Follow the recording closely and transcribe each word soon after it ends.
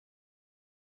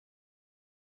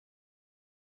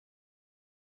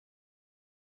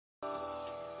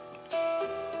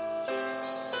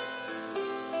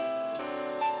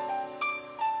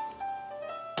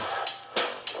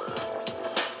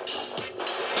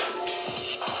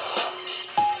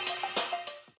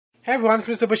Hey everyone, it's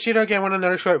Mr. Bushido again with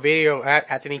another short video at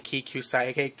Anthony Key Q-Site,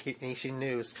 aka Geek Nation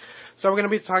News. So we're going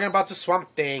to be talking about the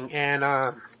Swamp Thing, and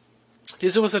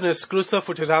this was an exclusive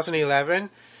for 2011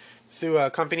 through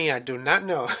a company I do not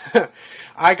know.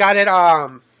 I got it, I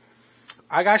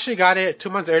actually got it 2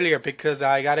 months earlier because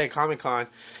I got it at Comic-Con.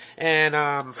 And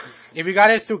if you got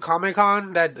it through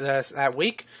Comic-Con that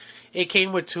week, it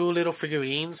came with two little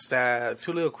figurines,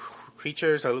 two little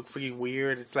creatures that look freaking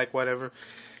weird. It's like whatever,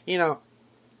 you know.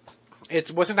 It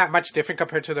wasn't that much different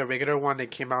compared to the regular one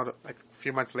that came out like a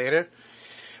few months later.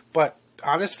 But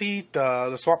honestly,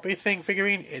 the Swamp Thing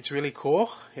figurine, it's really cool.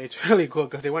 It's really cool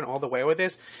because they went all the way with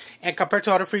this. And compared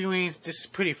to other figurines, this is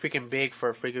pretty freaking big for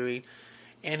a figurine.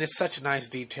 And it's such a nice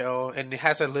detail. And it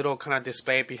has a little kind of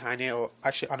display behind it, or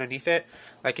actually underneath it.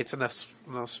 Like it's in a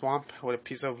swamp with a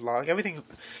piece of log. Everything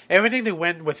they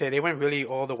went with it, they went really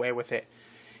all the way with it.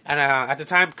 And at the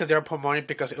time, because they were promoting,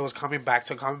 because it was coming back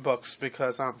to comic books,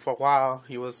 because for a while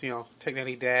he was,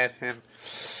 technically dead, and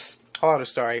whole other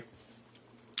story.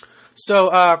 So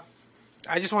I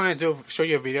just wanted to show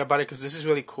you a video about it because this is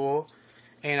really cool,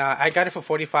 and I got it for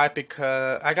 $45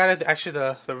 because I got it actually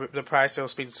the price it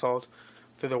was being sold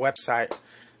through the website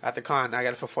at the con. I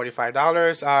got it for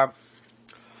 $45.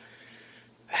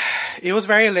 It was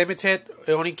very limited.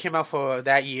 It only came out for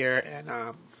that year, and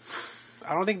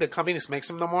I don't think the company makes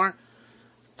them no more,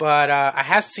 but I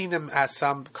have seen them at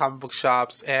some comic book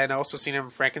shops, and I also seen them in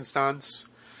Frankenstein's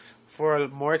for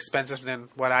more expensive than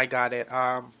what I got it.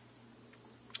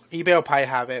 eBay will probably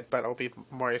have it, but it'll be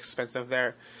more expensive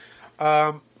there.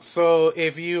 So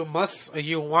if you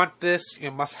want this, you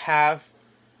must have,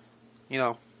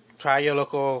 try your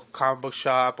local comic book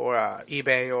shop or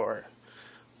eBay or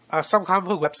some comic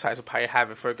book websites will probably have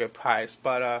it for a good price,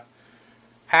 but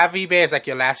have eBay as like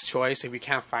your last choice if you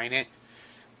can't find it.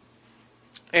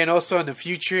 And also in the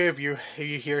future, if you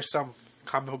hear some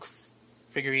comic book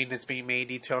figurine that's being made,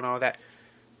 detail and all that,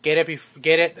 get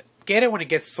it when it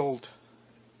gets sold.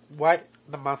 What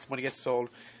the month when it gets sold.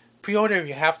 Pre-order if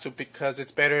you have to, because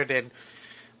it's better than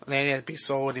letting it be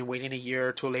sold and waiting a year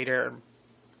or two later and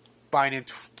buying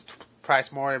it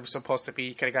price more. It was supposed to be,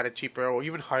 you could have got it cheaper or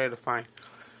even harder to find.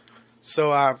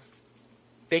 So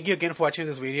thank you again for watching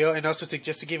this video, and also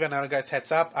just to give another guys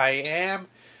heads up, I am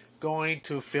going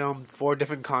to film 4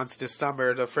 different cons this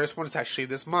summer. The first one is actually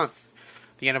this month,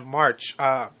 the end of March,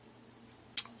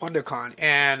 WonderCon,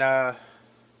 and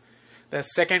the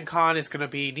second con is going to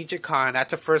be NinjaCon.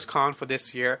 That's the first con for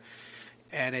this year,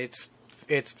 and it's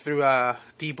through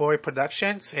D-Boy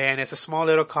Productions, and it's a small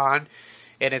little con,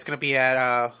 and it's going to be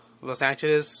at Los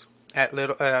Angeles at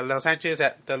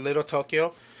the Little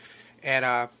Tokyo,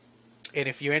 and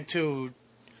if you're into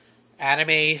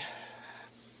anime,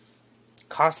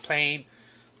 cosplaying,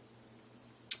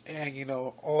 and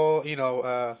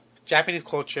all Japanese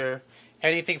culture,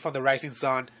 anything from the Rising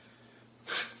Sun,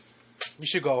 you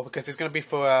should go because it's gonna be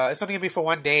for it's only gonna be for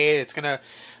 1 day. It's gonna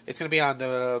be on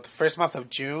the first month of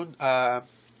June. I'll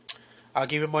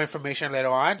give you more information later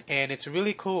on, and it's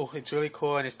really cool. It's really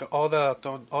cool, and it's all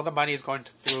the money is going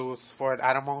through for an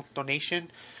animal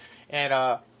donation,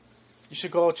 and you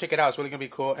should go check it out. It's really gonna be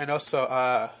cool. And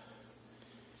also,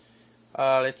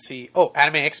 let's see. Oh,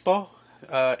 Anime Expo,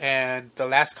 and the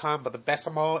last con, but the best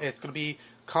of all, it's gonna be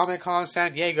Comic-Con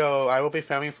San Diego. I will be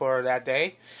filming for that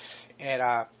day, and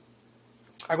I'm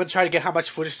gonna try to get how much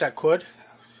footage I could.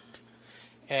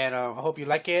 And I hope you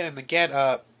like it. And again,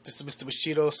 this is Mr.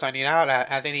 Bushido signing out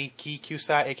at Anthony Key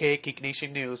Q-Site, aka Geek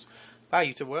Nation News. Bye,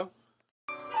 YouTube world.